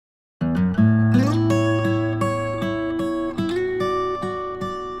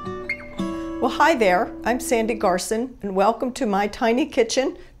Well, hi there, I'm Sandy Garson, and welcome to my tiny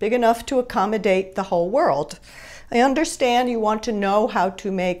kitchen, big enough to accommodate the whole world. I understand you want to know how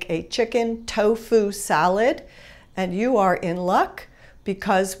to make a chicken tofu salad, and you are in luck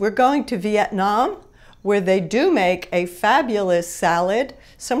because we're going to Vietnam, where they do make a fabulous salad,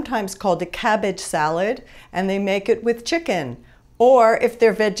 sometimes called a cabbage salad, and they make it with chicken. Or if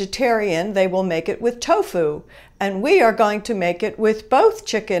they're vegetarian, they will make it with tofu. And we are going to make it with both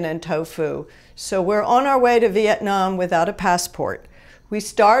chicken and tofu. So we're on our way to Vietnam without a passport. We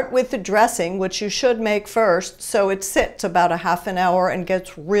start with the dressing, which you should make first, so it sits about a half an hour and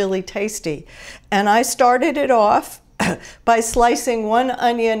gets really tasty. And I started it off by slicing one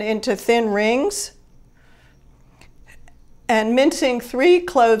onion into thin rings and mincing 3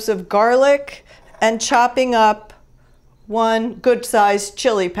 cloves of garlic and chopping up 1 good-sized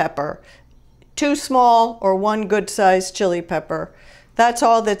chili pepper. 2 small or 1 good-sized chili pepper. That's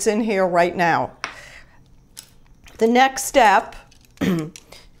all that's in here right now. The next step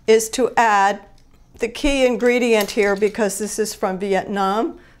is to add the key ingredient here, because this is from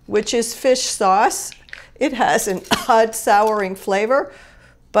Vietnam, which is fish sauce. It has an odd souring flavor,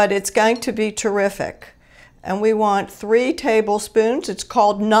 but it's going to be terrific. And we want 3 tablespoons. It's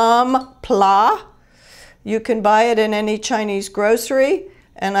called Nam Pla. You can buy it in any Chinese grocery,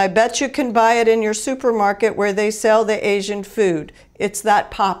 and I bet you can buy it in your supermarket where they sell the Asian food. It's that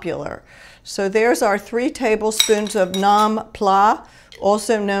popular. So there's our 3 tablespoons of Nam Pla,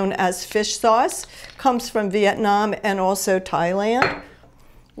 also known as fish sauce. Comes from Vietnam and also Thailand.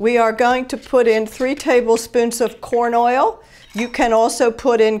 We are going to put in 3 tablespoons of corn oil. You can also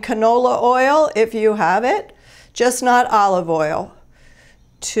put in canola oil if you have it, just not olive oil.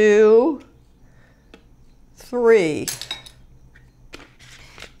 2, 3.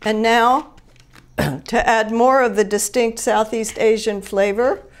 And now, to add more of the distinct Southeast Asian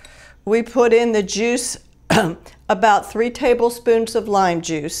flavor, we put in the juice, about 3 tablespoons of lime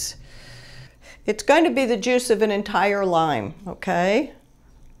juice. It's going to be the juice of an entire lime, okay?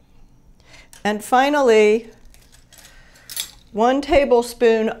 And finally, 1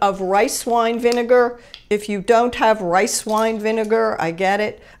 tablespoon of rice wine vinegar. If you don't have rice wine vinegar, I get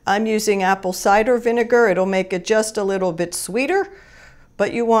it. I'm using apple cider vinegar. It'll make it just a little bit sweeter,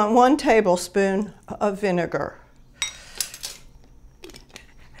 but you want 1 tablespoon of vinegar.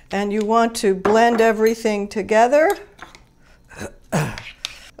 And you want to blend everything together.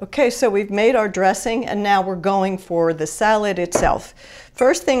 Okay, so we've made our dressing, and now we're going for the salad itself.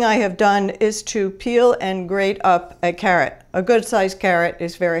 First thing I have done is to peel and grate up a carrot. A good-sized carrot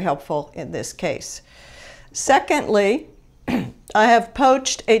is very helpful in this case. Secondly, I have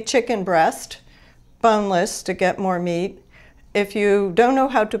poached a chicken breast, boneless, to get more meat. If you don't know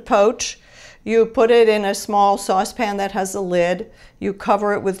how to poach, you put it in a small saucepan that has a lid. You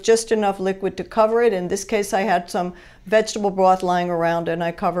cover it with just enough liquid to cover it. In this case, I had some vegetable broth lying around and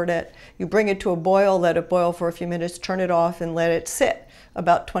I covered it. You bring it to a boil, let it boil for a few minutes, turn it off and let it sit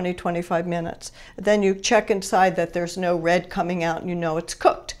about 20-25 minutes. Then you check inside that there's no red coming out and you know it's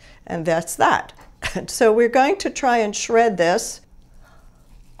cooked. And that's that. So we're going to try and shred this.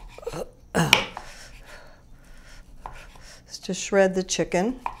 To shred the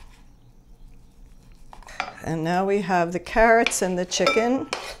chicken. And now we have the carrots and the chicken.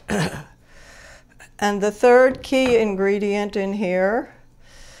 And the third key ingredient in here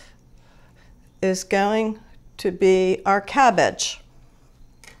is going to be our cabbage.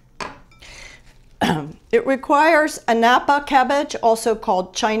 It requires a Napa cabbage, also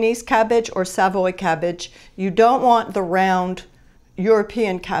called Chinese cabbage or Savoy cabbage. You don't want the round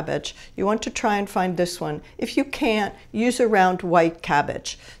European cabbage. You want to try and find this one. If you can't, use a round white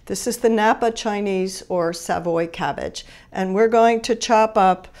cabbage. This is the Napa Chinese or Savoy cabbage. And we're going to chop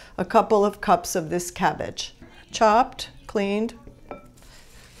up a couple of cups of this cabbage. Chopped, cleaned,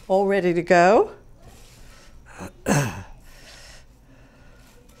 all ready to go.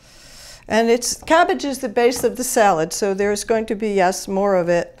 And cabbage is the base of the salad, so there's going to be, yes, more of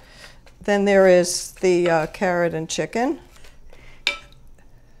it than there is the carrot and chicken.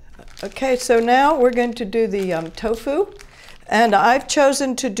 Okay, so now we're going to do the tofu, and I've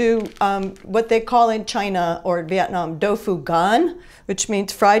chosen to do what they call in China or Vietnam tofu gan, which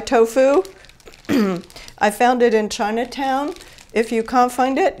means fried tofu. I found it in Chinatown. If you can't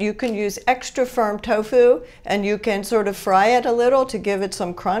find it, you can use extra firm tofu, and you can sort of fry it a little to give it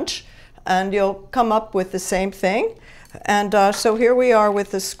some crunch, and you'll come up with the same thing. And so here we are with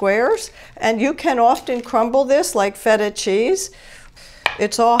the squares, and you can often crumble this like feta cheese.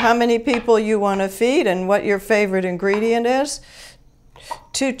 It's all how many people you want to feed and what your favorite ingredient is.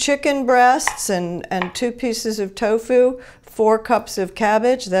 2 chicken breasts and 2 pieces of tofu, 4 cups of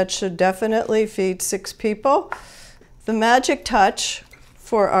cabbage. That should definitely feed 6 people. The magic touch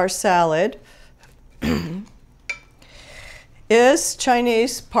for our salad is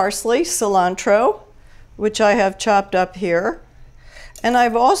Chinese parsley, cilantro, which I have chopped up here. And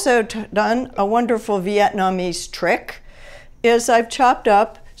I've also done a wonderful Vietnamese trick, is I've chopped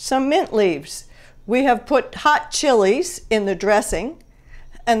up some mint leaves. We have put hot chilies in the dressing,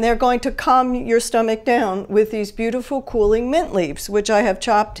 and they're going to calm your stomach down with these beautiful cooling mint leaves, which I have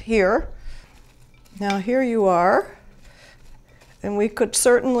chopped here. Now here you are. And we could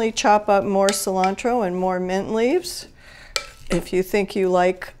certainly chop up more cilantro and more mint leaves. If you think you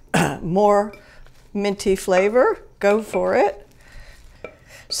like more minty flavor, go for it.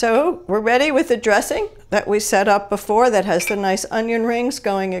 So we're ready with the dressing that we set up before that has the nice onion rings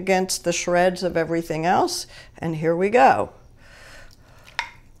going against the shreds of everything else. And here we go.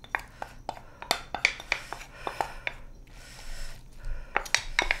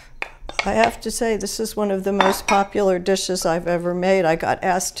 I have to say, this is one of the most popular dishes I've ever made. I got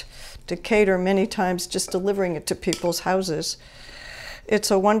asked to cater many times just delivering it to people's houses.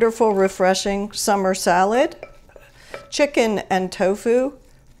 It's a wonderful, refreshing summer salad, chicken and tofu,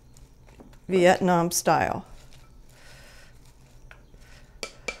 Vietnam style.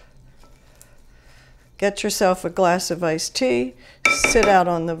 Get yourself a glass of iced tea, sit out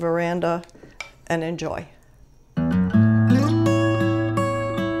on the veranda, and enjoy.